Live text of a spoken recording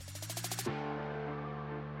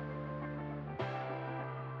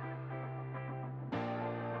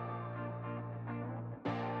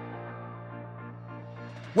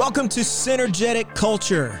Welcome to Synergetic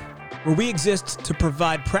Culture, where we exist to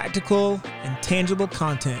provide practical and tangible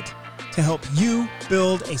content to help you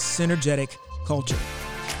build a synergetic culture.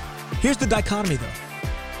 Here's the dichotomy though.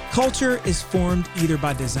 Culture is formed either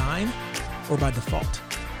by design or by default.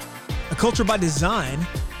 A culture by design,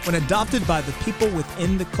 when adopted by the people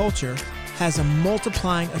within the culture, has a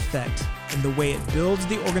multiplying effect in the way it builds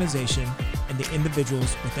the organization and the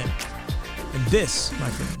individuals within it. And this, my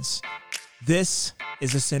friends, this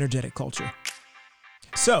is a synergetic culture.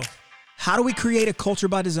 So, how do we create a culture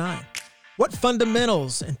by design? What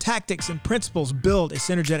fundamentals and tactics and principles build a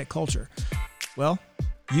synergetic culture? Well,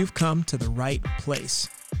 you've come to the right place.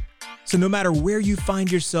 So no matter where you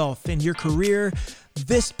find yourself in your career,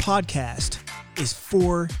 this podcast is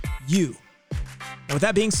for you. And with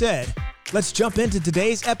that being said, let's jump into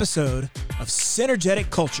today's episode of Synergetic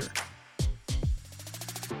Culture.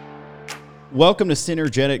 Welcome to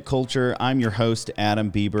Synergetic Culture. I'm your host,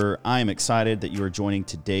 Adam Bieber. I am excited that you are joining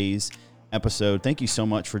today's episode. Thank you so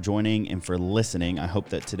much for joining and for listening. I hope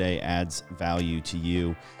that today adds value to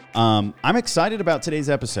you. I'm excited about today's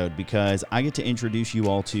episode because I get to introduce you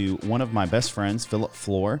all to one of my best friends, Philip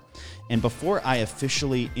Floor. And before I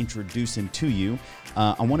officially introduce him to you,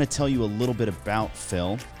 I want to tell you a little bit about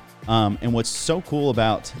Phil. And what's so cool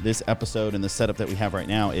about this episode and the setup that we have right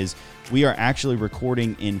now is we are actually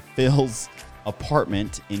recording in Phil's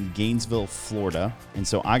apartment in Gainesville, Florida. And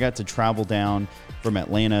so I got to travel down from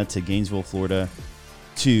Atlanta to Gainesville, Florida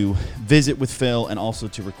to visit with Phil and also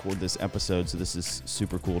to record this episode. So this is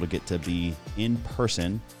super cool to get to be in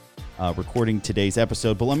person recording today's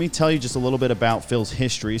episode. But let me tell you just a little bit about Phil's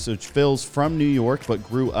history. So Phil's from New York, but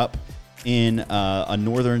grew up in a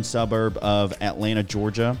northern suburb of Atlanta,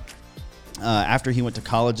 Georgia. After he went to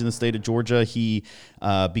college in the state of Georgia, he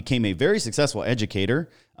became a very successful educator,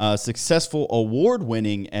 successful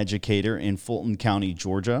award-winning educator in Fulton County,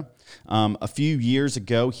 Georgia. A few years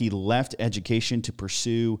ago, he left education to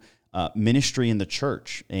pursue ministry in the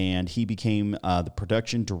church, and he became the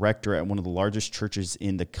production director at one of the largest churches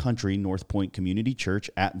in the country, North Point Community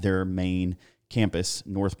Church, at their main campus,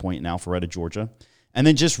 North Point in Alpharetta, Georgia. And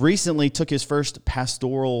then just recently took his first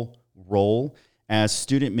pastoral role as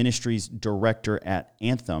student ministries director at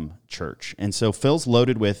Anthem Church. And so Phil's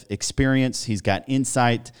loaded with experience. He's got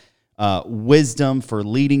insight, wisdom for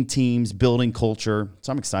leading teams, building culture.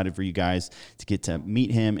 So I'm excited for you guys to get to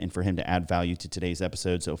meet him and for him to add value to today's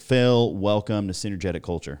episode. So Phil, welcome to Synergetic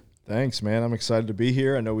Culture. Thanks, man. I'm excited to be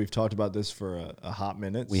here. I know we've talked about this for a hot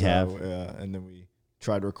minute. We have. And then we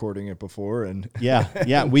tried recording it before, and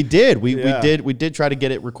yeah, we did. We did try to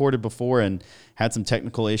get it recorded before and had some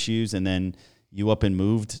technical issues, and then you up and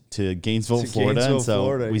moved to Gainesville, Florida. And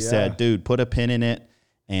so we said, dude, put a pin in it.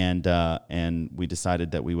 And we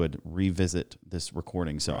decided that we would revisit this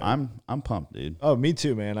recording. So right. I'm pumped, dude. Oh, me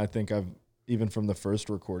too, man. I think even from the first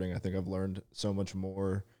recording, I think I've learned so much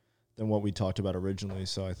more than what we talked about originally.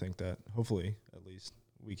 So I think that hopefully at least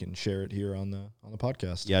we can share it here on the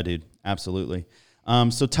podcast. Yeah, dude. Absolutely.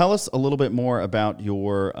 So tell us a little bit more about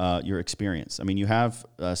your experience. I mean, you have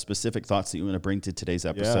specific thoughts that you want to bring to today's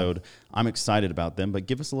episode. Yeah. I'm excited about them, but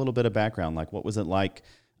give us a little bit of background. Like, what was it like,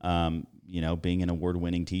 being an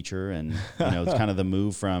award-winning teacher and, it's kind of the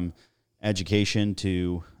move from education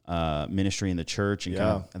to ministry in the church and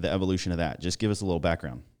kind of the evolution of that. Just give us a little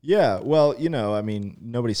background. Yeah, well,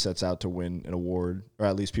 nobody sets out to win an award, or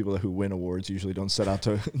at least people who win awards usually don't set out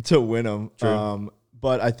to win them. True.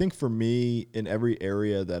 But I think for me, in every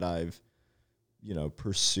area that I've,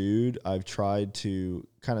 pursued, I've tried to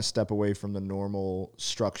kind of step away from the normal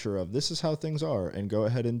structure of this is how things are and go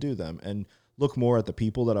ahead and do them and look more at the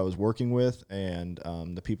people that I was working with and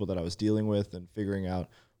the people that I was dealing with and figuring out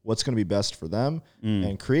what's going to be best for them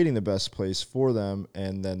and creating the best place for them,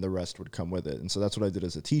 and then the rest would come with it. And so that's what I did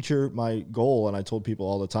as a teacher. My goal, and I told people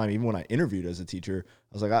all the time, even when I interviewed as a teacher,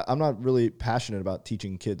 I was like, I'm not really passionate about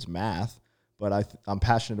teaching kids math, but I'm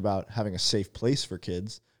passionate about having a safe place for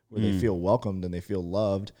kids where they feel welcomed and they feel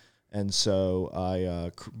loved. And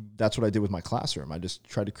so that's what I did with my classroom. I just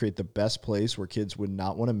tried to create the best place where kids would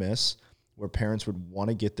not want to miss, where parents would want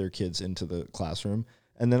to get their kids into the classroom.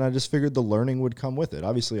 And then I just figured the learning would come with it.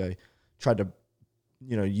 Obviously, I tried to,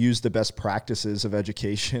 use the best practices of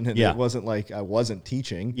education, and it wasn't like I wasn't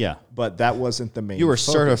teaching. Yeah. But that wasn't the main You were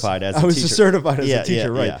focus. Certified as a teacher. I was certified as a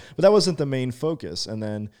teacher, right. Yeah. But that wasn't the main focus. And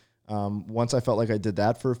then once I felt like I did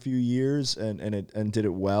that for a few years and did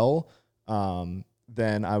it well,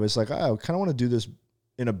 then I was like, I kind of want to do this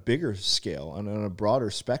in a bigger scale and on a broader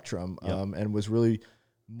spectrum, and was really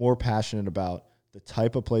more passionate about the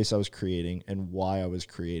type of place I was creating and why I was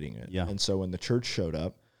creating it. Yeah. And so when the church showed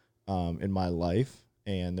up in my life,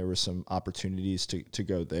 and there were some opportunities to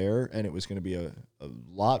go there, and it was going to be a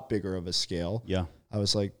lot bigger of a scale. Yeah. I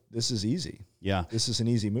was like, this is easy. Yeah. This is an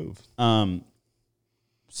easy move.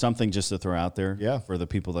 Something just to throw out there Yeah. for the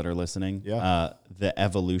people that are listening. Yeah. The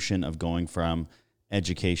evolution of going from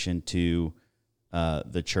education to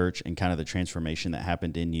the church and kind of the transformation that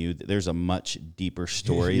happened in you. There's a much deeper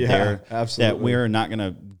story Yeah, there absolutely. that we're not going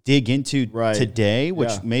to dig into today,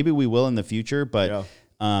 which maybe we will in the future. But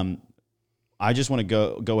I just want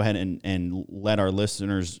to go ahead and let our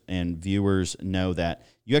listeners and viewers know that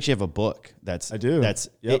you actually have a book that's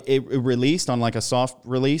it released on like a soft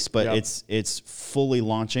release, but it's fully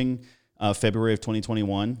launching February of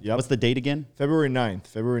 2021. What's the date again? February 9th.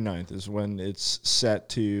 February 9th is when it's set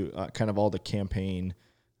to kind of all the campaign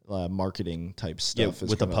marketing type stuff.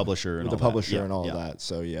 With the publisher and all that.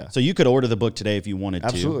 So, So you could order the book today if you wanted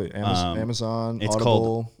Absolutely. to. Amazon, it's Audible.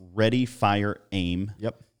 called Ready, Fire, Aim.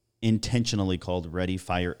 Yep. Intentionally called Ready,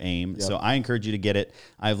 Fire, Aim. So I encourage you to get it.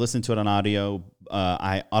 I've listened to it on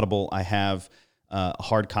Audible. I have a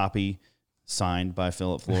hard copy signed by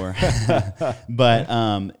Philip Floor. But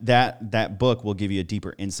that book will give you a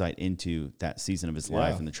deeper insight into that season of his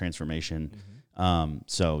life and the transformation.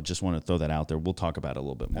 So just want to throw that out there. We'll talk about it a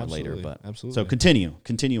little bit more later. But so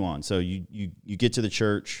continue on. So you get to the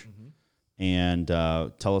church and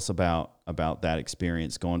tell us about that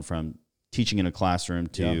experience going from teaching in a classroom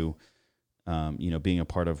to being a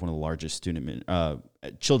part of one of the largest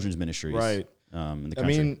children's ministries. Right. In the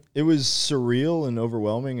country. I mean, it was surreal and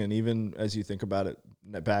overwhelming, and even as you think about it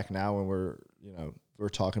back now, when we're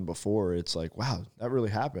talking before, it's like, wow, that really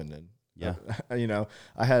happened. And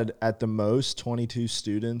I had at the most 22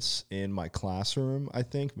 students in my classroom. I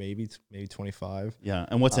think maybe 25. Yeah,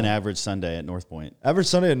 and what's an average Sunday at North Point? Average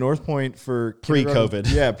Sunday at North Point for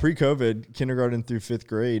pre-COVID. Yeah, pre-COVID, kindergarten through 5th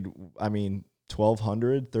grade. I mean,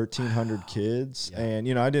 1,200, 1,300 kids. Yeah.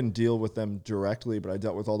 And, I didn't deal with them directly, but I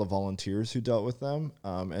dealt with all the volunteers who dealt with them.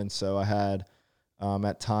 And so I had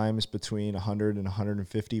at times between 100 and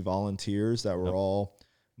 150 volunteers that were all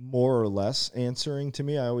more or less answering to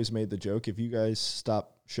me. I always made the joke, if you guys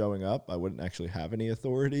stop showing up, I wouldn't actually have any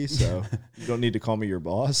authority. So you don't need to call me your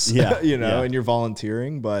boss, and you're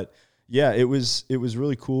volunteering. But yeah, it was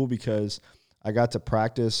really cool because I got to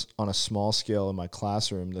practice on a small scale in my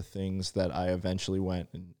classroom the things that I eventually went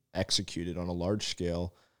and executed on a large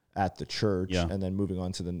scale at the church, and then moving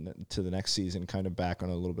on to the next season, kind of back on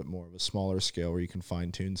a little bit more of a smaller scale where you can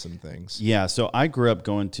fine tune some things. Yeah. So I grew up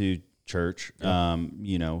going to church.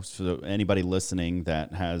 So anybody listening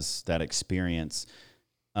that has that experience,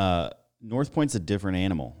 North Point's a different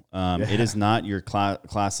animal. It is not your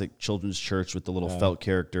classic children's church with the little felt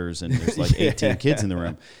characters and there's like 18 kids in the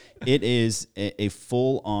room. It is a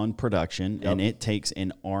full-on production, and it takes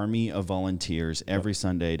an army of volunteers every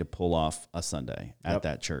Sunday to pull off a Sunday at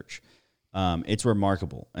that church. It's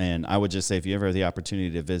remarkable, and I would just say if you ever have the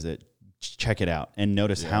opportunity to visit, check it out and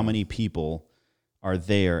notice how many people are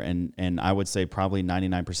there, and I would say probably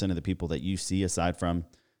 99% of the people that you see, aside from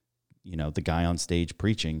the guy on stage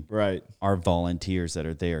preaching, are volunteers that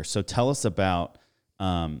are there. So tell us about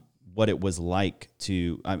what it was like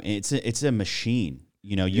to. I mean, it's a machine.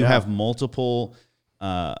 You have multiple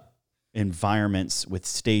environments with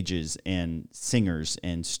stages and singers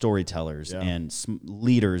and storytellers and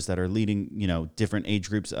leaders that are leading, different age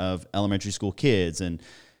groups of elementary school kids. And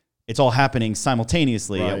it's all happening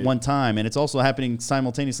simultaneously at one time. And it's also happening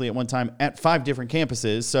simultaneously at one time at 5 different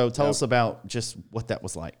campuses. So tell us about just what that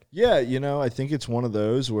was like. Yeah, I think it's one of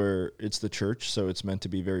those where it's the church, so it's meant to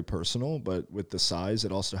be very personal, but with the size,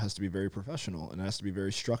 it also has to be very professional and it has to be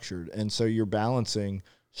very structured. And so you're balancing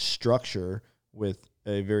structure with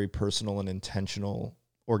a very personal and intentional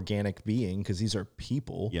organic being, because these are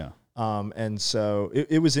people. Yeah. And so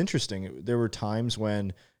it was interesting. There were times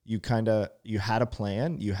when you had a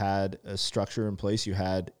plan, you had a structure in place, you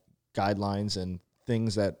had guidelines and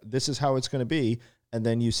things that this is how it's going to be. And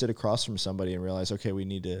then you sit across from somebody and realize, okay, we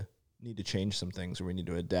need to change some things, or we need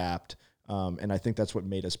to adapt. And I think that's what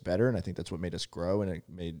made us better. And I think that's what made us grow, and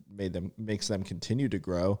it makes them continue to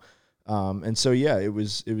grow. And so, yeah, it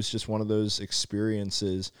was just one of those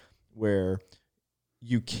experiences where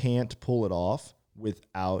you can't pull it off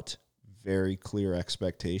without very clear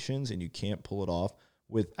expectations, and you can't pull it off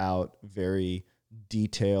without very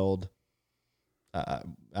detailed,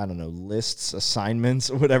 lists,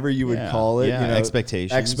 assignments, whatever you would call it.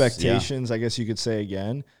 Expectations, I guess you could say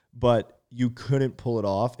again. But you couldn't pull it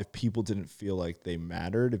off if people didn't feel like they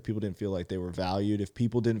mattered, if people didn't feel like they were valued, if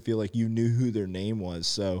people didn't feel like you knew who their name was.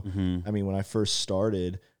 So, I mean, when I first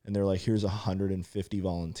started, and they're like, here's 150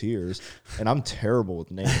 volunteers. And I'm terrible with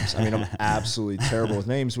names. I mean, I'm absolutely terrible with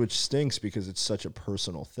names, which stinks because it's such a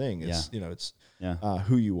personal thing. It's, it's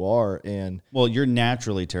who you are. And well, you're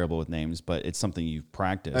naturally terrible with names, but it's something you've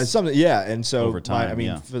practiced. It's something, yeah. And so over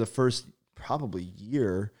time, for the first probably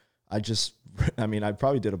year, I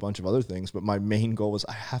probably did a bunch of other things, but my main goal was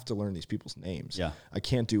I have to learn these people's names. Yeah. I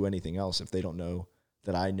can't do anything else if they don't know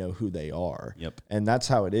that I know who they are. Yep. And that's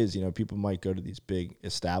how it is. People might go to these big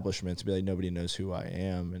establishments and be like, nobody knows who I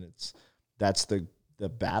am. And that's the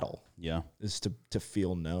battle. Yeah. Is to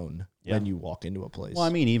feel known when you walk into a place. Well, I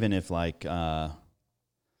mean, even if like, I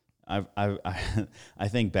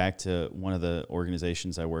think back to one of the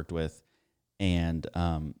organizations I worked with, and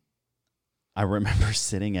I remember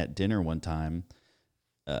sitting at dinner one time,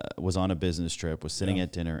 was on a business trip, was sitting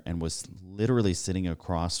at dinner, and was literally sitting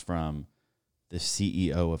across from the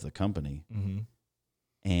CEO of the company. Mm-hmm.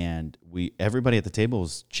 And everybody at the table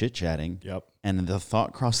was chit-chatting. Yep. And the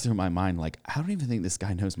thought crossed through my mind, like, I don't even think this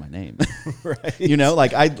guy knows my name. Right.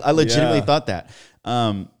 Like I legitimately thought that.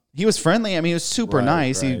 He was friendly. I mean, he was super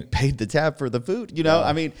nice. Right. He paid the tab for the food.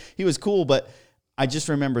 I mean, he was cool, but I just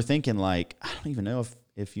remember thinking, like, I don't even know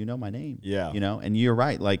if you know my name. Yeah. And you're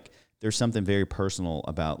right. Like, there's something very personal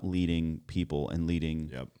about leading people and leading,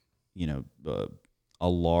 a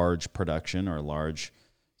large production or a large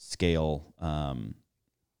scale,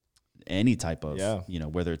 any type of,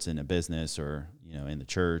 whether it's in a business or, in the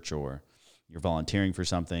church, or you're volunteering for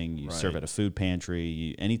something, you serve at a food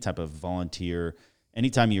pantry, any type of volunteer,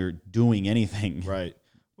 anytime you're doing anything. Right.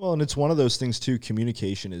 Well, and it's one of those things too.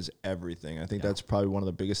 Communication is everything. I think that's probably one of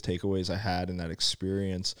the biggest takeaways I had in that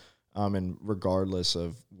experience. And regardless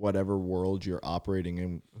of whatever world you're operating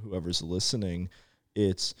in, whoever's listening,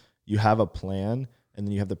 it's you have a plan, and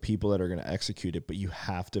then you have the people that are going to execute it, but you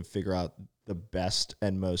have to figure out the best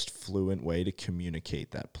and most fluent way to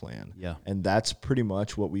communicate that plan. Yeah. And that's pretty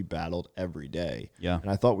much what we battled every day. Yeah. And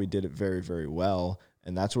I thought we did it very, very well.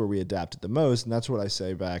 And that's where we adapted the most. And that's what I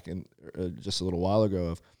say back in just a little while ago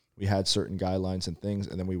of we had certain guidelines and things,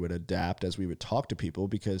 and then we would adapt as we would talk to people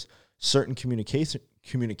because certain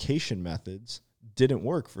communication methods didn't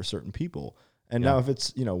work for certain people. And now if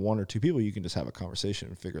it's, one or two people, you can just have a conversation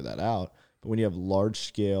and figure that out. But when you have large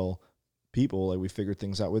scale people, like we figured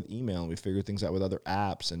things out with email, and we figured things out with other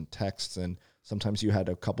apps and texts, and sometimes you had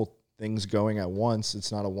a couple things going at once.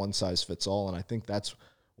 It's not a one size fits all. And I think that's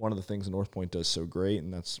one of the things North Point does so great.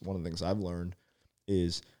 And that's one of the things I've learned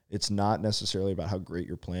is it's not necessarily about how great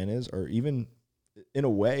your plan is, or even in a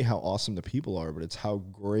way how awesome the people are, but it's how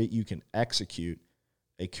great you can execute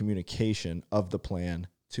a communication of the plan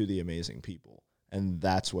to the amazing people. And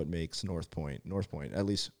that's what makes North Point, at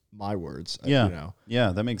least my words. Yeah.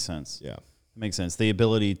 Yeah, that makes sense. Yeah. It makes sense. The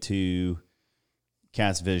ability to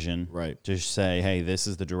cast vision. Right. To say, hey, this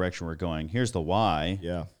is the direction we're going. Here's the why.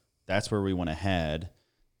 Yeah. That's where we want to head.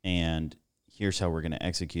 And here's how we're going to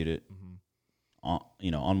execute it. Mm-hmm.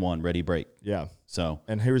 On one, ready, break. Yeah. So.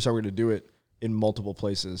 And here's how we're going to do it in multiple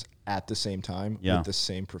places at the same time with the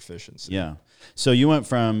same proficiency. Yeah. So you went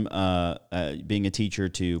from being a teacher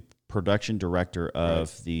to production director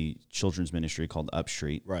of the children's ministry called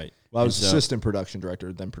Upstreet. Right. Well, I was assistant production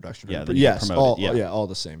director, then production director. Yeah. Yes. All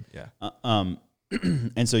the same. Yeah.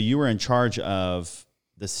 And so you were in charge of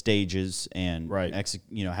the stages and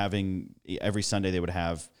having every Sunday they would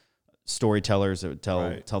have storytellers that would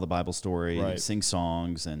tell the Bible story, sing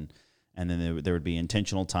songs, and then there would be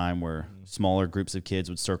intentional time where smaller groups of kids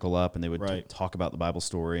would circle up and they would talk about the Bible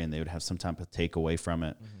story, and they would have some type of takeaway from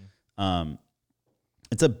it. Mm-hmm.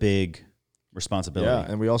 It's a big responsibility.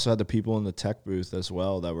 Yeah, and we also had the people in the tech booth as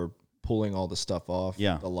well that were pulling all the stuff off,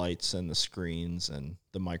 the lights and the screens and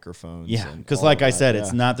the microphones. Yeah, because like I said,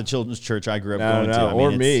 it's not the children's church I grew up going to. I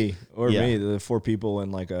mean, me, the four people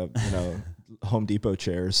in like a Home Depot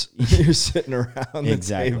chairs. You're sitting around the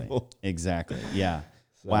table. Exactly. Yeah.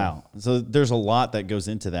 So. Wow. So there's a lot that goes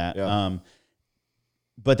into that. Yeah.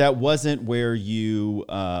 But that wasn't where you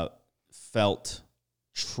felt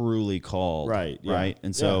truly called. Right. Yeah. Right.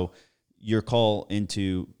 And so your call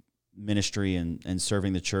into ministry and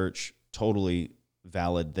serving the church, totally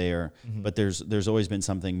valid there. Mm-hmm. But there's always been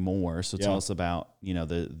something more. So tell us about,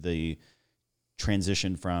 the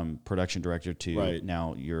transition from production director to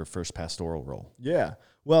now your first pastoral role. Yeah.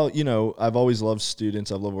 Well, I've always loved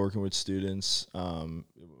students. I've loved working with students.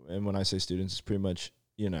 And when I say students, it's pretty much,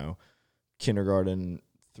 kindergarten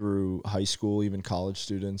through high school, even college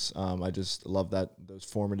students. I just love those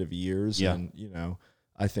formative years. Yeah. And,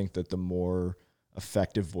 I think that the more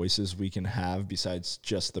effective voices we can have besides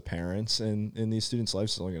just the parents in these students'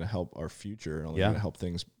 lives is only going to help our future and only going to help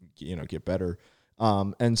things, get better.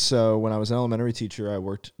 And so when I was an elementary teacher, I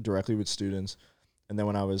worked directly with students. And then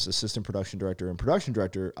when I was assistant production director and production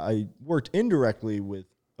director, I worked indirectly with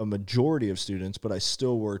a majority of students, but I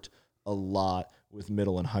still worked a lot with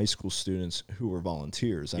middle and high school students who were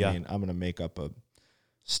volunteers. I mean, I'm going to make up a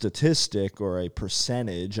statistic or a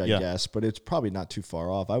percentage, I guess, but it's probably not too far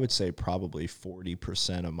off. I would say probably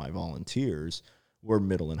 40% of my volunteers were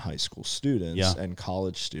middle and high school students and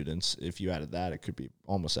college students. If you added that, it could be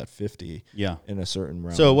almost at 50 in a certain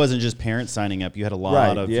realm. So it wasn't just parents signing up. You had a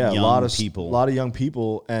lot of young people. A lot of young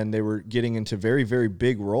people, and they were getting into very, very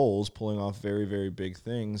big roles, pulling off very, very big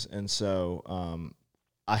things. And so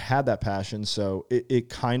I had that passion. So it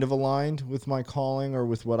kind of aligned with my calling or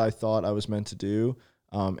with what I thought I was meant to do.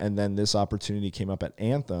 And then this opportunity came up at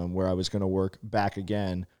Anthem where I was going to work back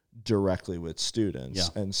again directly with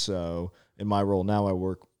students. And so in my role now, I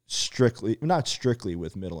work not strictly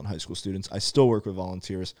with middle and high school students. I still work with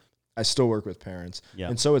volunteers. I still work with parents.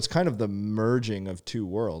 And so it's kind of the merging of two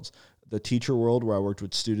worlds, the teacher world where I worked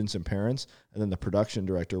with students and parents, and then the production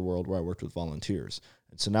director world where I worked with volunteers.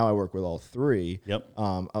 And so now I work with all three,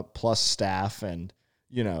 plus staff and,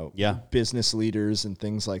 business leaders and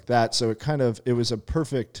things like that. So it was a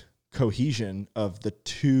perfect cohesion of the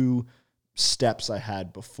two steps I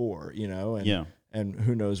had before, and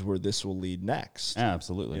who knows where this will lead next.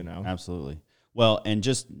 Absolutely. Absolutely. Well, and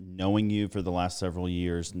just knowing you for the last several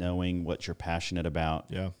years, knowing what you're passionate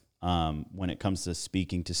about, when it comes to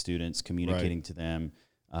speaking to students, communicating to them,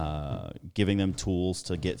 giving them tools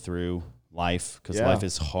to get through life, because life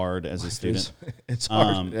is hard as a student. It's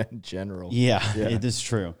hard in general. It is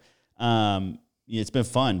true. It's been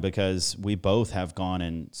fun because we both have gone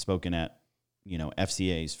and spoken at,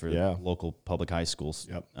 FCAs for local public high schools.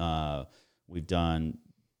 We've done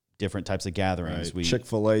different types of gatherings. We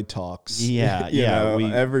Chick-fil-A talks. We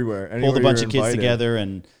everywhere. Pulled a bunch of kids together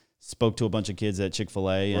and spoke to a bunch of kids at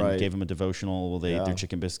Chick-fil-A and gave them a devotional. Well, they ate their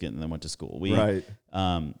chicken biscuit and then went to school. You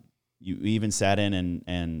even sat in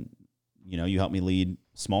and you helped me lead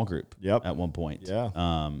small group at one point.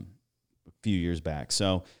 A few years back.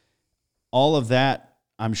 So all of that,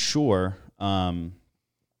 I'm sure,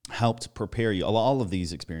 helped prepare you. All of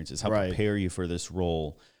these experiences helped prepare you for this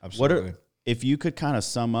role. Absolutely. If you could kind of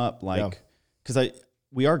sum up, because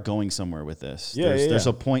we are going somewhere with this. There's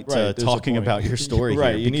a point to talking about your story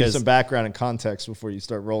here. You need some background and context before you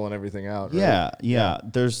start rolling everything out.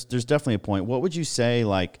 There's definitely a point. What would you say,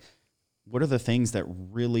 what are the things that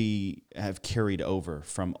really have carried over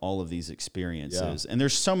from all of these experiences? And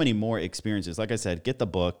there's so many more experiences. Like I said, get the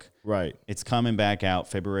book. It's coming back out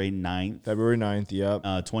February 9th.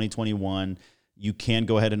 2021. You can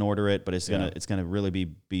go ahead and order it, but it's gonna really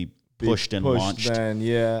be pushed and launched. Then,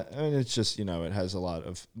 and it's just, it has a lot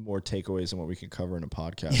of more takeaways than what we could cover in a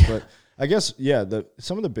podcast. But I guess,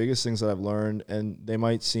 some of the biggest things that I've learned, and they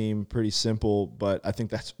might seem pretty simple, but I think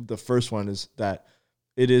that's the first one, is that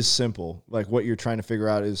it is simple. Like, what you're trying to figure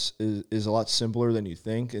out is a lot simpler than you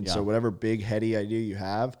think. And so whatever big heady idea you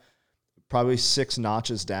have, probably 6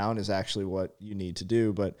 notches down is actually what you need to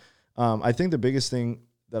do. But I think the biggest thing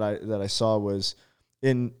that I saw was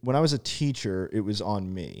when I was a teacher, it was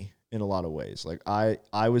on me in a lot of ways. Like,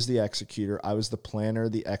 I was the executor. I was the planner,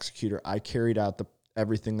 the executor. I carried out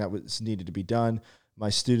everything that was needed to be done. My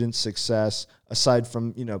students' success, aside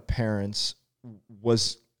from, parents,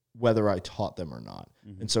 was whether I taught them or not.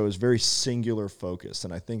 And so it was very singular focused.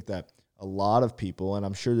 And I think that a lot of people, and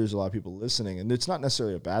I'm sure there's a lot of people listening, and it's not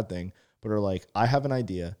necessarily a bad thing, but are like, I have an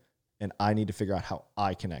idea and I need to figure out how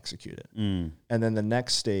I can execute it. And then the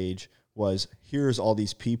next stage was, here's all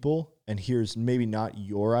these people, and here's maybe not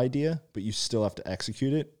your idea, but you still have to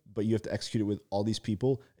execute it, but you have to execute it with all these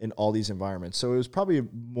people in all these environments. So it was probably a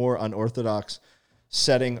more unorthodox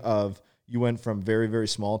setting of, you went from very, very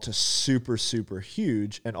small to super, super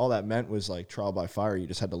huge. And all that meant was like trial by fire. You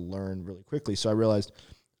just had to learn really quickly. So I realized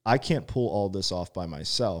I can't pull all this off by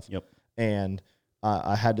myself. And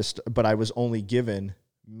I had to, but I was only given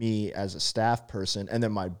me as a staff person. And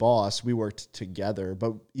then my boss, we worked together,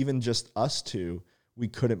 but even just us two, we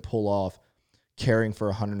couldn't pull off caring for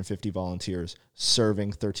 150 volunteers,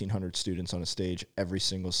 serving 1,300 students on a stage every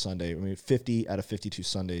single Sunday. 50 out of 52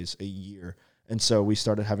 Sundays a year. And so we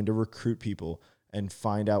started having to recruit people and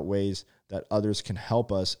find out ways that others can help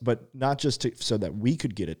us, but not just so that we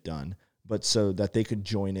could get it done, but so that they could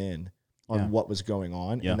join in on what was going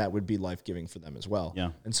on, and that would be life-giving for them as well.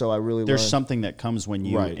 And so I really There's something that comes when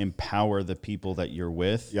you empower the people that you're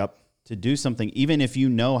with to do something, even if you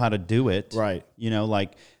know how to do it.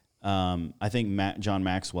 I think John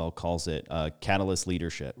Maxwell calls it catalyst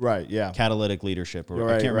leadership. Catalytic leadership. Or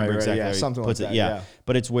I can't remember exactly how he something puts like it. That,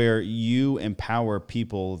 But it's where you empower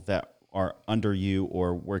people that are under you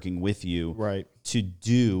or working with you Right. to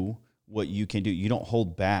do what you can do. You don't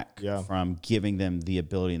hold back Yeah. from giving them the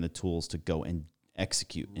ability and the tools to go and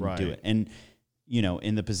execute and do Right. it. And, you know,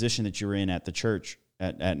 in the position that you're in at the church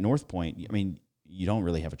at North Point, I mean, you don't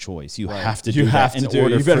really have a choice. You have to do that in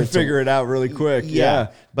order You better for it to- figure it out really quick.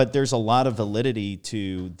 Yeah. But there's a lot of validity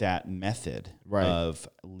to that method Right. of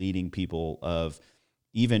leading people, of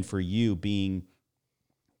even for you being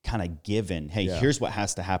kind of given, hey, Yeah. here's what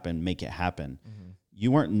has to happen, make it happen. You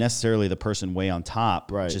weren't necessarily the person way on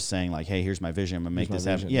top, Right. just saying like, hey, here's my vision, I'm gonna make Here's this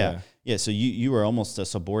my happen. vision, Yeah. So you were almost a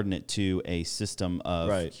subordinate to a system of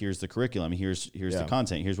Right. here's the curriculum, here's Yeah. the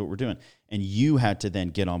content, here's what we're doing. And you had to then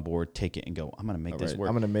get on board, take it and go, I'm gonna make this Right. work.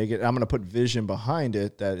 I'm going to make it. I'm going to put vision behind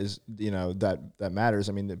it. That is, you know, that matters.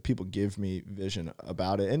 I mean, that people give me vision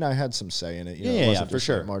about it, and I had some say in it. You know, it wasn't for just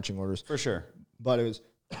sure. like marching orders. For sure. But it was,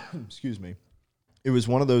 excuse me, it was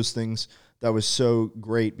one of those things that was so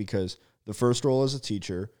great because the first role as a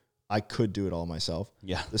teacher, I could do it all myself.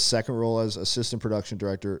 Yeah. The second role as assistant production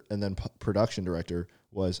director and then production director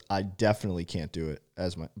was I definitely can't do it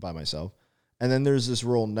by myself. And then there's this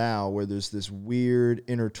role now where there's this weird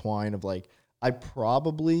intertwine of like, I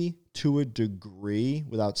probably to a degree,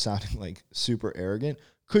 without sounding like super arrogant,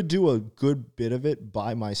 could do a good bit of it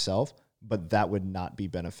by myself, but that would not be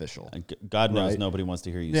beneficial. God knows Right. nobody wants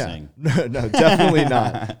to hear you Yeah. sing. No, definitely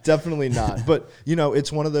not. Definitely not. But, you know,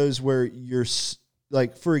 it's one of those where you're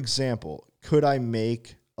like, for example, could I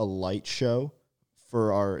make a light show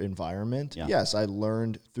for our environment? Yeah. Yes, I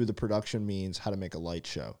learned through the production means how to make a light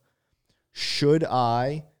show. Should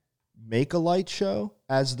I make a light show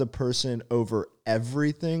as the person over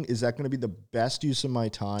everything? Is that going to be the best use of my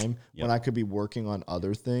time when I could be working on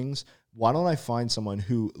other things? Why don't I find someone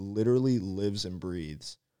who literally lives and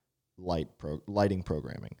breathes lighting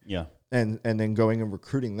programming? Yeah. And then going and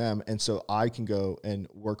recruiting them, and so I can go and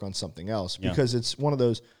work on something else, Yeah. because it's one of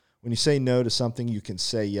those, when you say no to something, you can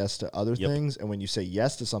say yes to other Yep. things, and when you say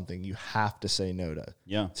yes to something, you have to say no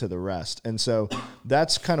Yeah. to the rest. And so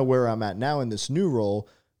that's kind of where I'm at now in this new role.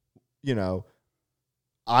 You know,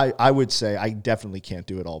 I would say I definitely can't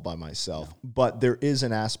do it all by myself, but there is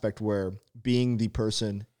an aspect where being the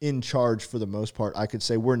person in charge for the most part, I could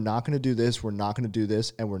say, we're not going to do this, we're not going to do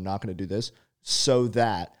this, and we're not going to do this, so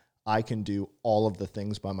that I can do all of the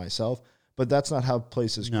things by myself. But that's not how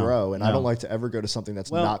places grow. And I don't like to ever go to something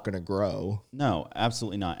that's not going to grow. No,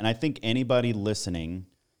 absolutely not. And I think anybody listening,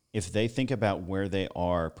 if they think about where they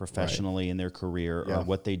are professionally in their career or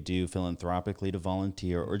what they do philanthropically to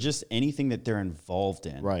volunteer or just anything that they're involved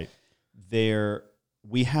in, Right.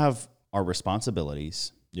 we have our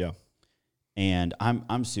responsibilities. Yeah. And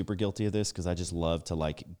I'm super guilty of this because I just love to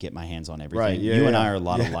like get my hands on everything. Right. Yeah, you and I are a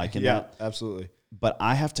lot alike in that. Yeah, absolutely. But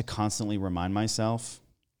I have to constantly remind myself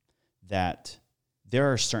that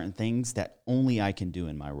there are certain things that only I can do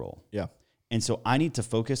in my role. Yeah. And so I need to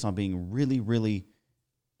focus on being really, really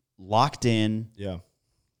locked in, Yeah.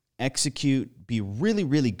 execute, be really,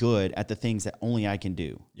 really good at the things that only I can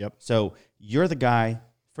do. Yep. So you're the guy,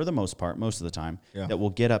 for the most part, most of the time, Yeah. that will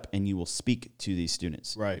get up and you will speak to these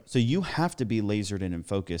students. Right. So you have to be lasered in and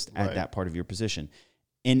focused at Right. that part of your position.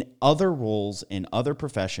 In other roles, in other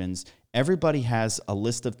professions, everybody has a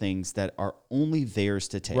list of things that are only theirs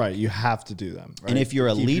to take. Right. You have to do them. Right? And if you're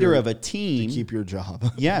a Keep leader your- of a to team, keep your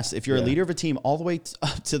job. yes, if you're a leader of a team all the way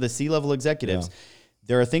up to the C-level executives,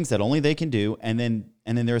 there are things that only they can do, and then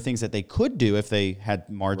there are things that they could do if they had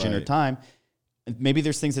margin or Right. time. Maybe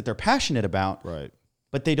there's things that they're passionate about, Right.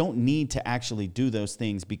 but they don't need to actually do those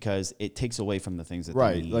things because it takes away from the things that they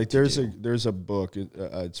Right. need Like to do. there's a book.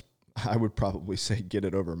 It's I would probably say get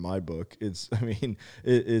it over my book. It's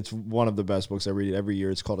it's one of the best books I read every year.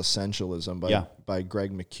 It's called Essentialism by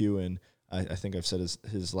Greg McKeown. I think I've said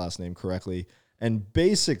his last name correctly. And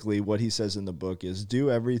basically what he says in the book is do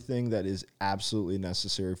everything that is absolutely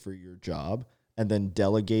necessary for your job and then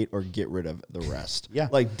delegate or get rid of the rest. Yeah.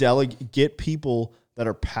 Like get people that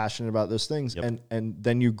are passionate about those things. Yep. And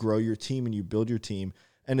then you grow your team and you build your team.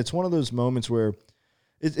 And it's one of those moments where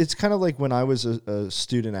it's kind of like when I was a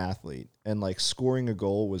student athlete and like scoring a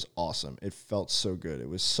goal was awesome. It felt so good. It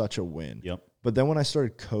was such a win. Yep. But then when I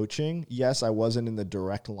started coaching, yes, I wasn't in the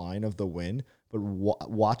direct line of the win, but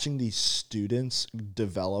watching these students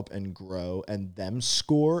develop and grow and them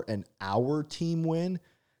score and our team win,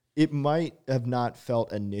 it might have not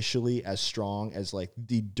felt initially as strong as like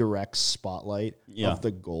the direct spotlight of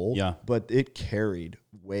the goal, but it carried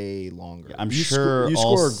way longer. I'm you sure you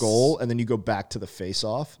score a goal and then you go back to the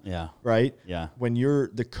face-off. Yeah. Right? Yeah. When you're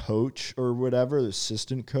the coach or whatever, the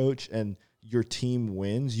assistant coach, and your team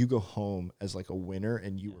wins, you go home as like a winner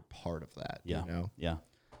and you were part of that. Yeah. You know? Yeah.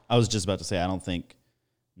 I was just about to say, I don't think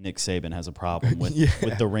Nick Saban has a problem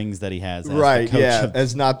with the rings that he has. As Right. the coach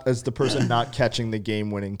As the person not catching the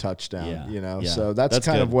game-winning touchdown. Yeah, You know, yeah. so that's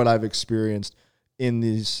kind good. of what I've experienced in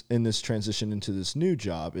this transition into this new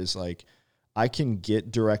job. Is like I can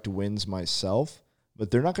get direct wins myself,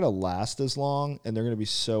 but they're not going to last as long, and they're going to be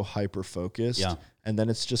so hyper focused. Yeah. And then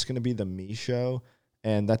it's just going to be the me show,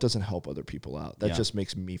 and that doesn't help other people out. That just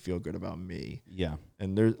makes me feel good about me. Yeah.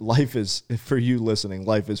 And life is, for you listening,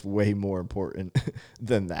 life is way more important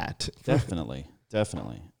than that. Definitely.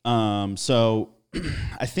 So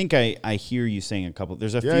I think I hear you saying a couple.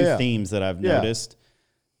 There's a few themes that I've noticed.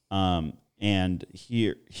 And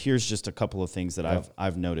here's just a couple of things that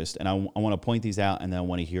I've noticed, and I want to point these out, and then I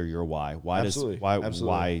want to hear your why. Why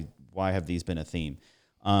have these been a theme?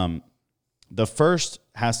 The first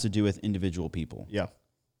has to do with individual people. Yeah.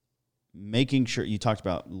 Making sure you talked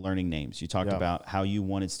about learning names. You talked about how you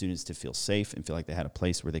wanted students to feel safe and feel like they had a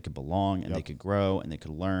place where they could belong and they could grow and they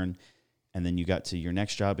could learn. And then you got to your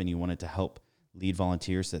next job and you wanted to help lead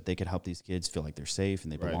volunteers so that they could help these kids feel like they're safe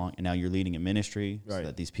and they belong. And now you're leading a ministry so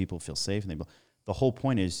that these people feel safe and they belong. The whole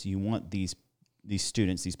point is you want these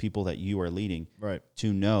students, these people that you are leading,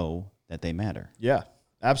 to know that they matter. Yeah,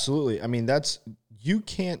 absolutely. I mean, you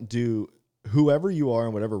can't do whoever you are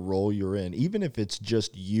in whatever role you're in, even if it's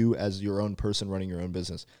just you as your own person running your own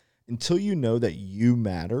business, until you know that you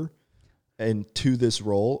matter and to this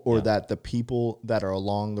role, or that the people that are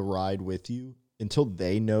along the ride with you, until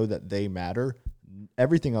they know that they matter,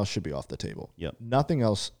 everything else should be off the table. Yep. Nothing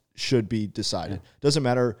else should be decided. Doesn't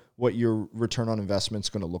matter what your return on investment is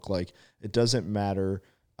going to look like. It doesn't matter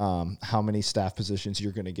how many staff positions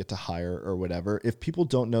you're going to get to hire or whatever. If people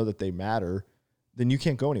don't know that they matter, then you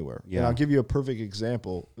can't go anywhere. Yeah. And I'll give you a perfect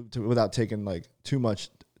example without taking like too much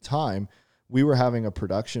time. We were having a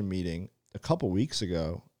production meeting a couple weeks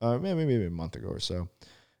ago, maybe a month ago or so,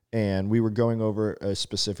 and we were going over a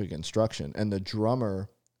specific instruction. And the drummer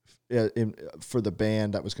for the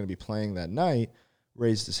band that was going to be playing that night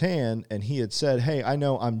raised his hand, and he had said, "Hey, I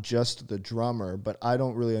know I'm just the drummer, but I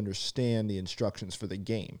don't really understand the instructions for the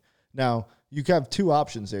game." Now, you have two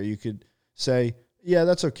options there. You could say, "Yeah,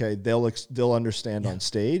 that's okay. They'll understand on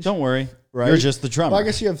stage. Don't worry. Right? You're just the drummer." Well, I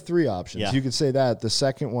guess you have three options. Yeah. You could say that. The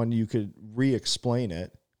second one, you could re-explain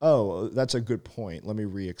it. Oh, that's a good point. Let me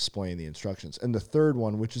re-explain the instructions. And the third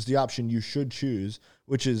one, which is the option you should choose,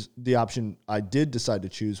 which is the option I did decide to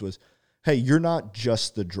choose, was, hey, you're not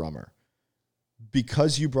just the drummer.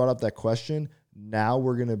 Because you brought up that question, now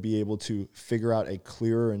we're going to be able to figure out a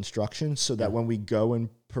clearer instruction so that when we go and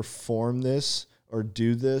perform this or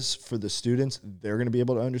do this for the students, they're going to be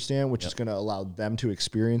able to understand, which is going to allow them to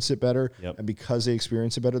experience it better. And because they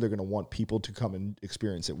experience it better, they're going to want people to come and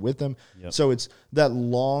experience it with them. So it's that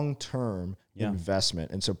long-term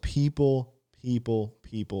investment. And so people need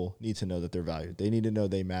to know that they're valued. They need to know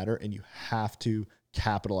they matter, and you have to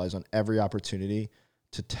capitalize on every opportunity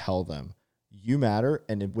to tell them you matter,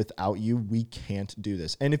 and without you, we can't do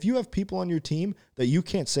this. And if you have people on your team that you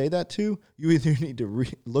can't say that to, you either need to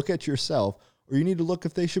look at yourself, or you need to look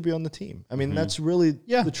if they should be on the team. I mean, that's really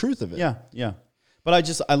the truth of it. Yeah.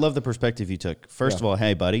 But I love the perspective you took. First of all,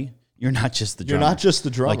 hey, buddy, you're not just the drummer. You're not just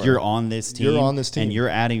the drummer. Like, you're on this team. You're on this team. And you're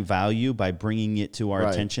adding value by bringing it to our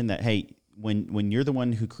attention that, hey, when you're the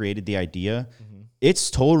one who created the idea,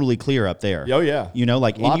 it's totally clear up there. Oh, yeah. You know,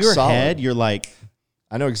 like in your head, you're like,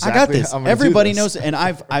 I know exactly. I got this. Everybody knows. And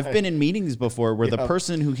I've Right. been in meetings before where the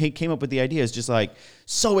person who came up with the idea is just like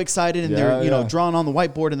so excited, and they're know drawing on the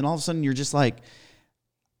whiteboard, and then all of a sudden you're just like,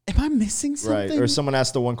 am I missing something? Right. Or someone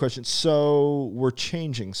asked the one question, so we're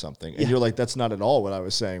changing something. And you're like, that's not at all what I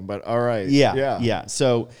was saying, but all right. Yeah.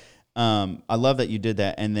 So I love that you did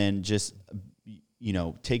that. And then just,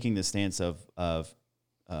 taking the stance of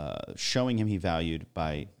showing him he valued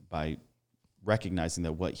by recognizing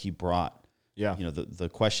that what he brought, the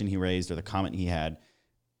question he raised or the comment he had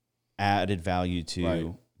added value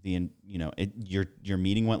to your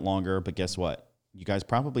meeting went longer, but guess what? You guys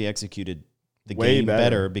probably executed the way game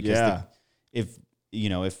better because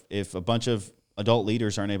if a bunch of adult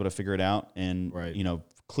leaders aren't able to figure it out and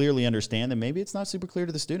clearly understand, then maybe it's not super clear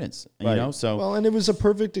to the students. And it was a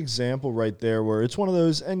perfect example right there where it's one of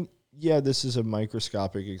those, and this is a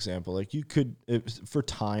microscopic example. Like you could, for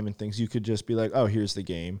time and things, you could just be like, oh, here's the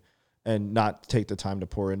game, and not take the time to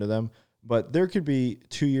pour into them. But there could be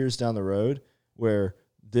 2 years down the road where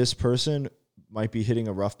this person might be hitting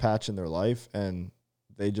a rough patch in their life and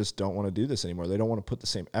they just don't want to do this anymore. They don't want to put the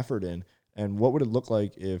same effort in. And what would it look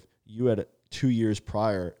like if you had 2 years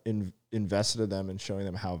prior invested in them and showing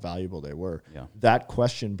them how valuable they were? That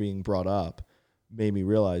question being brought up made me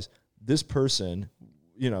realize this person,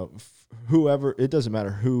 whoever, it doesn't matter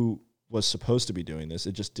who was supposed to be doing this.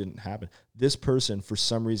 It just didn't happen. This person, for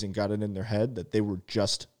some reason, got it in their head that they were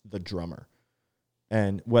just the drummer.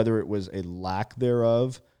 And whether it was a lack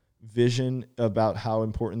thereof vision about how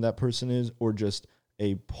important that person is, or just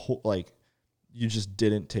you just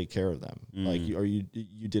didn't take care of them. Or you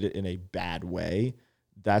did it in a bad way.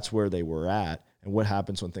 That's where they were at. And what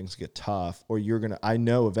happens when things get tough, or I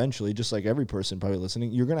know eventually, just like every person probably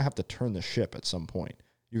listening, you're going to have to turn the ship at some point.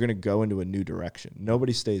 You're going to go into a new direction.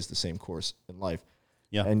 Nobody stays the same course in life.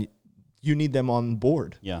 Yeah. And you need them on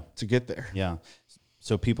board to get there. Yeah.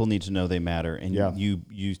 So people need to know they matter. And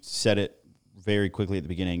you said it very quickly at the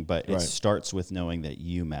beginning, but it starts with knowing that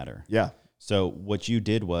you matter. Yeah. So what you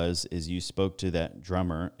did is you spoke to that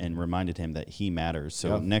drummer and reminded him that he matters.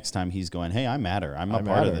 So next time he's going, hey, I matter. I'm a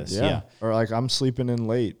part of this. Yeah. Or like, I'm sleeping in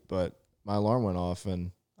late, but my alarm went off and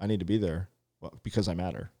I need to be there because I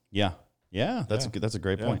matter. Yeah. Yeah. That's a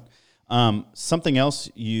great point. Something else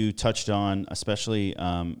you touched on, especially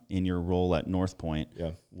in your role at North Point,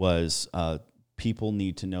 was people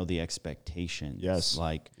need to know the expectations. Yes.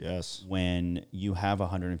 Like when you have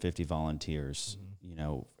 150 volunteers,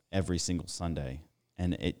 every single Sunday,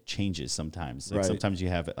 and it changes sometimes. Like sometimes you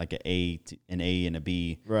have like an A and a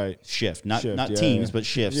B shift, not teams, but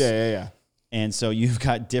shifts. Yeah. And so you've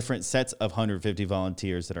got different sets of 150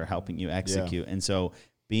 volunteers that are helping you execute. And so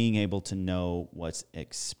being able to know what's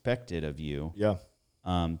expected of you. Yeah.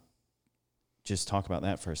 Just talk about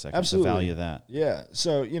that for a second. Absolutely. The value of that. Yeah.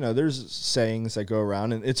 So, there's sayings that go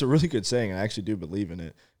around, and it's a really good saying. I actually do believe in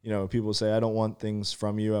it. People say, I don't want things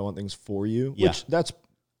from you. I want things for you, which that's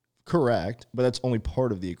correct, but that's only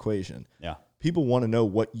part of the equation. Yeah. People want to know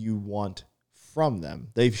what you want from them.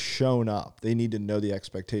 They've shown up. They need to know the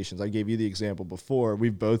expectations. I gave you the example before.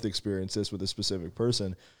 We've both experienced this with a specific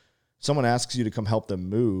person. Someone asks you to come help them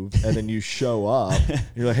move, and then you show up. And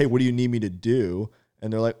you're like, hey, what do you need me to do?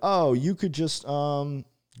 And they're like, oh, you could just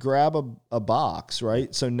grab a box,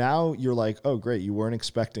 right? So now you're like, oh, great, you weren't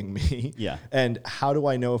expecting me. Yeah. And how do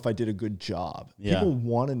I know if I did a good job? Yeah. People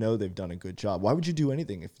want to know they've done a good job. Why would you do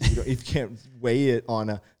anything if you can't weigh it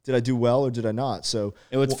on did I do well or did I not? So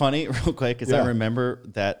what's funny, real quick, is I remember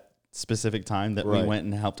that specific time that we went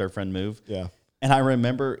and helped our friend move. Yeah. And I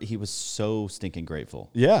remember he was so stinking grateful.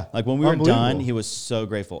 Yeah. Like when we were done, he was so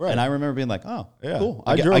grateful. Right. And I remember being like, oh, cool.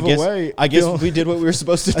 I drove away. I guess we did what we were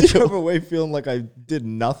supposed to do. I drove away feeling like I did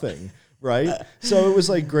nothing. Right. So it was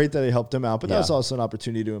like great that I helped him out, but that was also an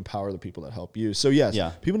opportunity to empower the people that help you. So yes,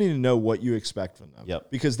 people need to know what you expect from them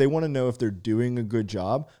because they want to know if they're doing a good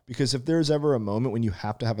job, because if there's ever a moment when you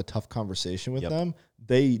have to have a tough conversation with them,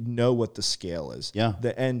 they know what the scale is. Yeah.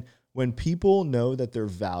 And when people know that they're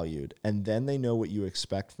valued and then they know what you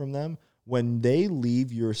expect from them, when they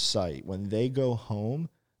leave your site, when they go home,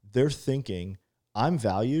 they're thinking, I'm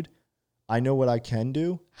valued. I know what I can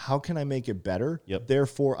do. How can I make it better? Yep.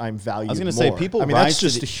 Therefore, I'm valued more. I was going to say, people that's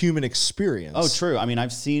just a human experience. Oh, true. I mean,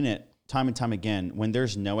 I've seen it time and time again. When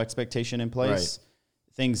there's no expectation in place,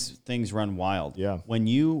 things run wild. Yeah. When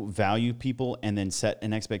you value people and then set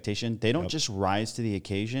an expectation, they don't just rise to the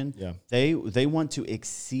occasion. Yeah. They want to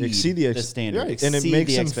exceed the standard. Right. And it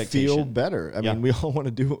makes them feel better. I mean, we all want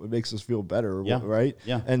to do what makes us feel better, right?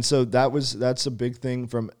 Yeah. And so that's a big thing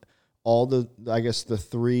from all the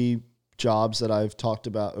three jobs that I've talked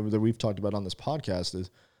about, or that we've talked about on this podcast,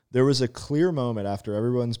 is there was a clear moment after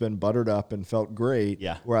everyone's been buttered up and felt great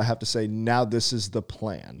where I have to say, now this is the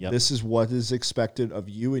plan. Yep. This is what is expected of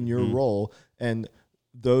you in your role. And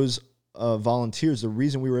those volunteers, the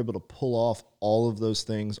reason we were able to pull off all of those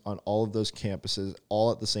things on all of those campuses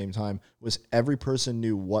all at the same time was every person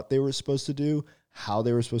knew what they were supposed to do, how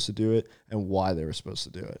they were supposed to do it, and why they were supposed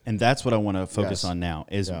to do it. And that's what I want to focus on now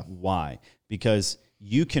is why. Because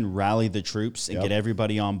you can rally the troops and get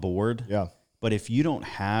everybody on board. Yeah. But if you don't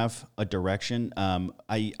have a direction,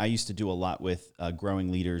 I used to do a lot with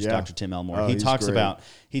growing leaders. Dr. Tim Elmore. He talks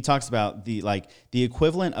about the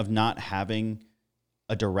equivalent of not having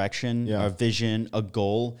a direction, a vision, a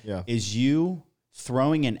goal is you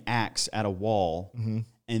throwing an axe at a wall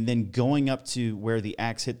and then going up to where the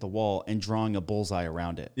axe hit the wall and drawing a bullseye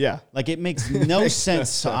around it. Yeah. Like it makes no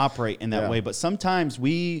sense to operate in that way. But sometimes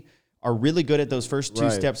we are really good at those first two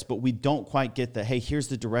steps, but we don't quite get the, hey, here's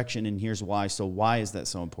the direction and here's why. So why is that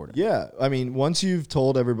so important? Yeah. I mean, once you've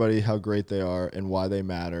told everybody how great they are and why they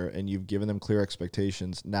matter, and you've given them clear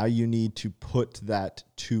expectations, now you need to put that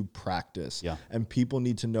to practice. Yeah. And people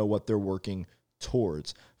need to know what they're working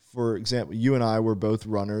towards. For example, you and I were both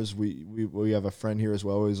runners. We have a friend here as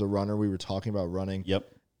well who's a runner. We were talking about running. Yep.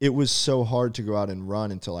 It was so hard to go out and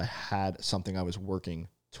run until I had something I was working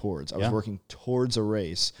towards. I was working towards a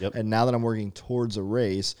race. Yep. And now that I'm working towards a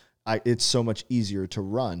race, it's so much easier to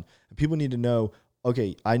run. And people need to know,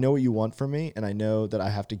 okay, I know what you want from me, and I know that I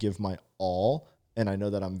have to give my all, and I know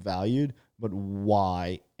that I'm valued, but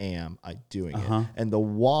why am I doing it? And the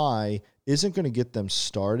why isn't going to get them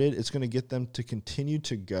started. It's going to get them to continue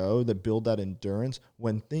to go, that build that endurance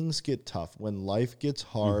when things get tough, when life gets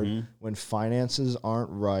hard, when finances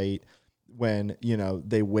aren't right, when,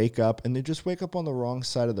 they wake up and they just wake up on the wrong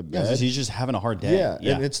side of the bed. Yeah, he's just having a hard day. Yeah,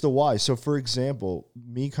 and it's the why. So, for example,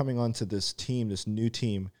 me coming onto this team, this new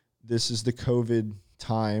team, this is the COVID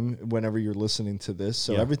time whenever you're listening to this.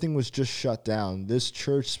 So everything was just shut down. This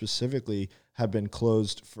church specifically had been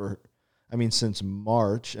closed since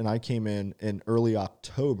March, and I came in early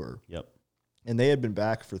October. Yep. And they had been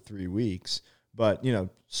back for 3 weeks, but,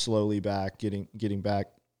 slowly back, getting back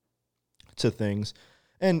to things.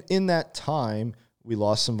 And in that time, we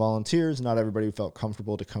lost some volunteers. Not everybody felt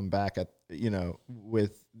comfortable to come back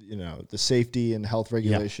with the safety and health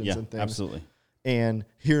regulations and things. Absolutely. And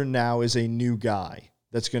here now is a new guy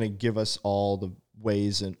that's going to give us all the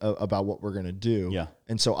ways and about what we're going to do. Yeah.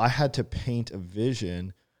 And so I had to paint a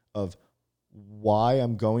vision of why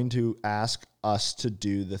I'm going to ask us to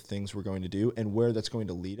do the things we're going to do and where that's going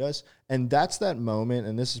to lead us. And that's that moment,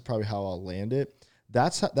 and this is probably how I'll land it.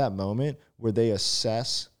 That's that moment where they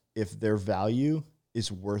assess if their value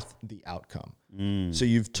is worth the outcome. So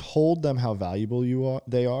you've told them how valuable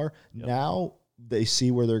they are. Yep. Now they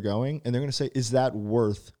see where they're going, and they're going to say, is that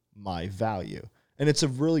worth my value? And it's a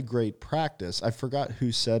really great practice. I forgot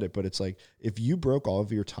who said it, but it's like, if you broke all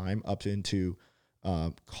of your time up into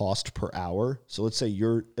cost per hour. So let's say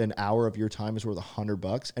an hour of your time is worth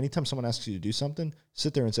 $100. Anytime someone asks you to do something,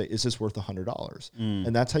 sit there and say, is this worth $100?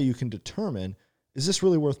 And that's how you can determine, is this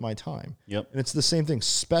really worth my time? Yep. And it's the same thing,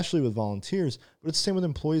 especially with volunteers, but it's the same with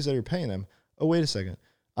employees that you're paying them. Oh, wait a second.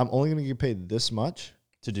 I'm only going to get paid this much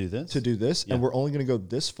to do this, yep. And we're only going to go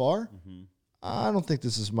this far. I don't think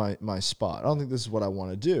this is my spot. I don't think this is what I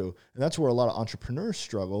want to do. And that's where a lot of entrepreneurs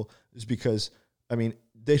struggle, is because,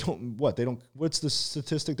 what's the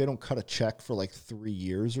statistic? They don't cut a check for like 3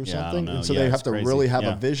 years or something. And so they have to really have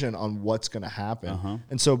a vision on what's going to happen.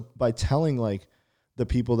 And so by telling like the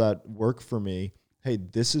people that work for me, hey,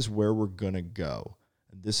 this is where we're going to go.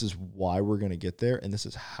 And this is why we're going to get there. And this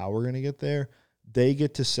is how we're going to get there. They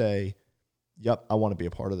get to say, yep, I want to be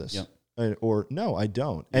a part of this. Yep. Or no, I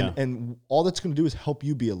don't. And all that's going to do is help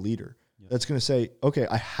you be a leader. Yep. That's going to say, okay,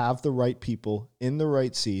 I have the right people in the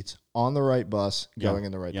right seats, on the right bus, going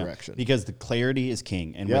in the right direction. Because the clarity is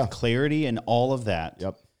king. And with clarity and all of that,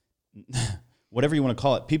 whatever you want to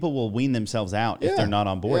call it, people will wean themselves out if they're not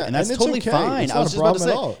on board. And that's totally fine. I was just about to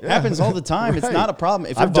say, it happens all the time. Right. It's not a problem.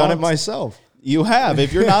 If I've done it myself. You have.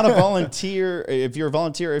 If you're not a volunteer,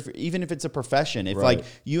 even if it's a profession, if like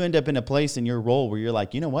you end up in a place in your role where you're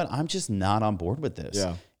like, you know what, I'm just not on board with this.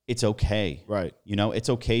 Yeah. It's okay. Right. It's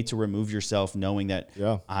okay to remove yourself knowing that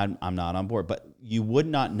I'm not on board, but you would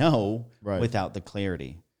not know without the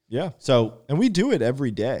clarity. Yeah. So, and we do it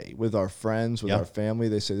every day with our friends, with our family.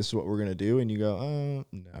 They say, this is what we're going to do. And you go, oh,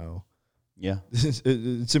 no. Yeah.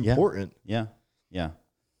 It's important. Yeah. Yeah.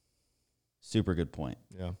 Super good point.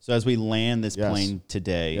 Yeah. So as we land this plane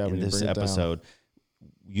today in this episode,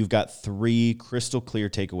 you've got 3 crystal clear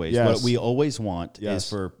takeaways. Yes. What we always want is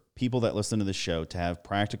for people that listen to the show to have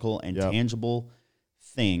practical and tangible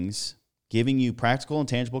things, giving you practical and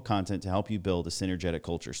tangible content to help you build a synergetic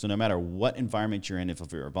culture. So no matter what environment you're in, if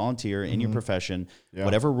you're a volunteer in your profession,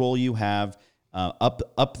 whatever role you have,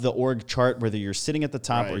 up the org chart, whether you're sitting at the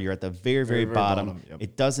top or you're at the very, very bottom,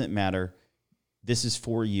 it doesn't matter. This is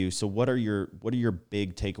for you. So what are your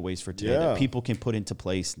big takeaways for today that people can put into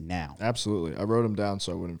place now? Absolutely. I wrote them down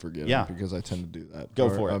so I wouldn't forget them because I tend to do that. Go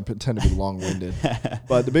for it. I tend to be long-winded.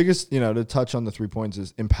 But the biggest, to touch on the 3 points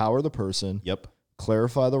is empower the person. Yep.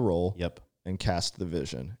 Clarify the role. Yep. And cast the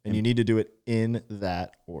vision. And you need to do it in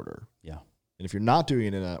that order. Yeah. And if you're not doing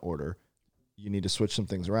it in that order, you need to switch some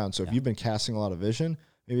things around. So if you've been casting a lot of vision,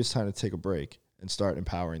 maybe it's time to take a break and start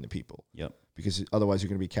empowering the people. Yep. Because otherwise you're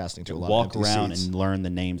going to be casting to a lot of empty seats. Walk around and learn the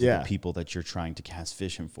names of the people that you're trying to cast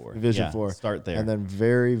vision for. Start there. And then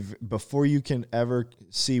before you can ever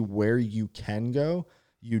see where you can go,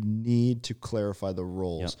 you need to clarify the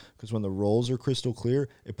roles. Because when the roles are crystal clear,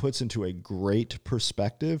 it puts into a great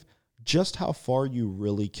perspective just how far you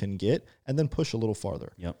really can get, and then push a little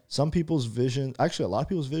farther. Yep. Some people's vision, actually a lot of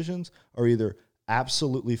people's visions are either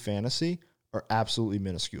absolutely fantasy or absolutely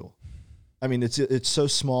minuscule. I mean, it's so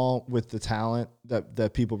small with the talent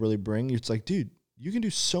that people really bring. It's like, dude, you can do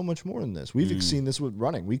so much more than this. We've seen this with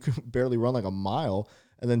running. We could barely run like a mile,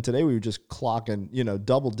 and then today we were just clocking,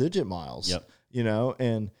 double-digit miles. Yep.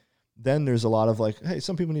 And then there's a lot of like, hey,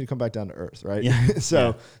 some people need to come back down to earth, right? Yeah.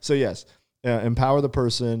 So yes, empower the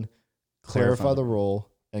person, clarify the role,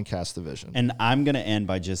 and cast the vision. And I'm going to end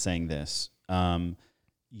by just saying this.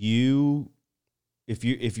 If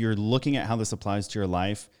you're looking at how this applies to your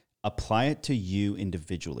life, apply it to you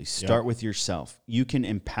individually. Start with yourself. You can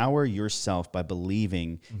empower yourself by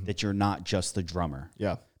believing that you're not just the drummer.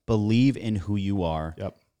 Yeah. Believe in who you are.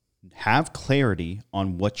 Yep. Have clarity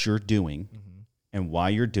on what you're doing and why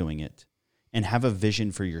you're doing it, and have a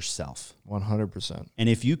vision for yourself. 100%. And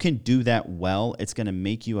if you can do that well, it's going to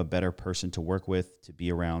make you a better person to work with, to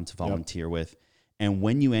be around, to volunteer with. And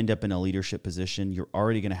when you end up in a leadership position, you're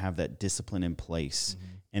already going to have that discipline in place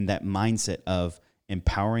and that mindset of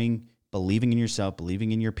empowering, believing in yourself,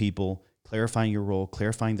 believing in your people, clarifying your role,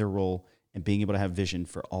 clarifying their role, and being able to have vision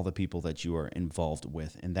for all the people that you are involved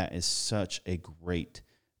with. And that is such a great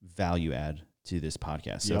value add to this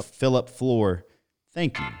podcast. So Philip Floor,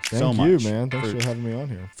 thank you so much. Thank you, man. Thanks for having me on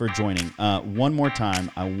here. For joining. One more time,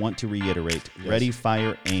 I want to reiterate, Ready,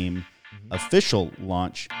 Fire, Aim, official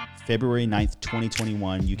launch, February 9th,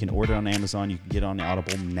 2021. You can order it on Amazon. You can get it on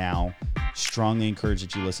Audible now. Strongly encourage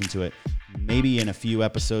that you listen to it. Maybe in a few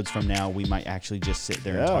episodes from now, we might actually just sit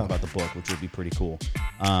there and talk about the book, which would be pretty cool.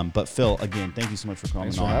 But Phil, again, thank you so much for coming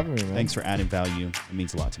on. Thanks for having me, man. Thanks for adding value. It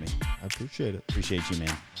means a lot to me. I appreciate it. Appreciate you,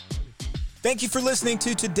 man. Thank you for listening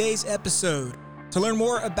to today's episode. To learn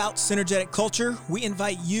more about Synergetic Culture, we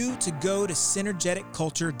invite you to go to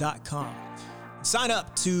synergeticculture.com. Sign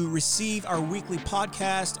up to receive our weekly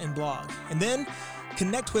podcast and blog, and then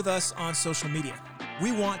connect with us on social media.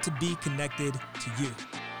 We want to be connected to you.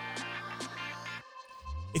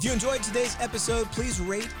 If you enjoyed today's episode, please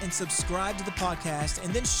rate and subscribe to the podcast,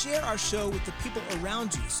 and then share our show with the people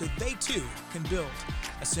around you so they too can build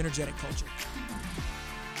a synergetic culture.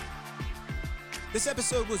 This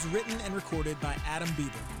episode was written and recorded by Adam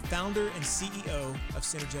Bieber, founder and CEO of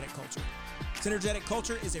Synergetic Culture. Synergetic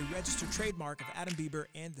Culture is a registered trademark of Adam Bieber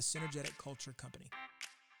and the Synergetic Culture Company.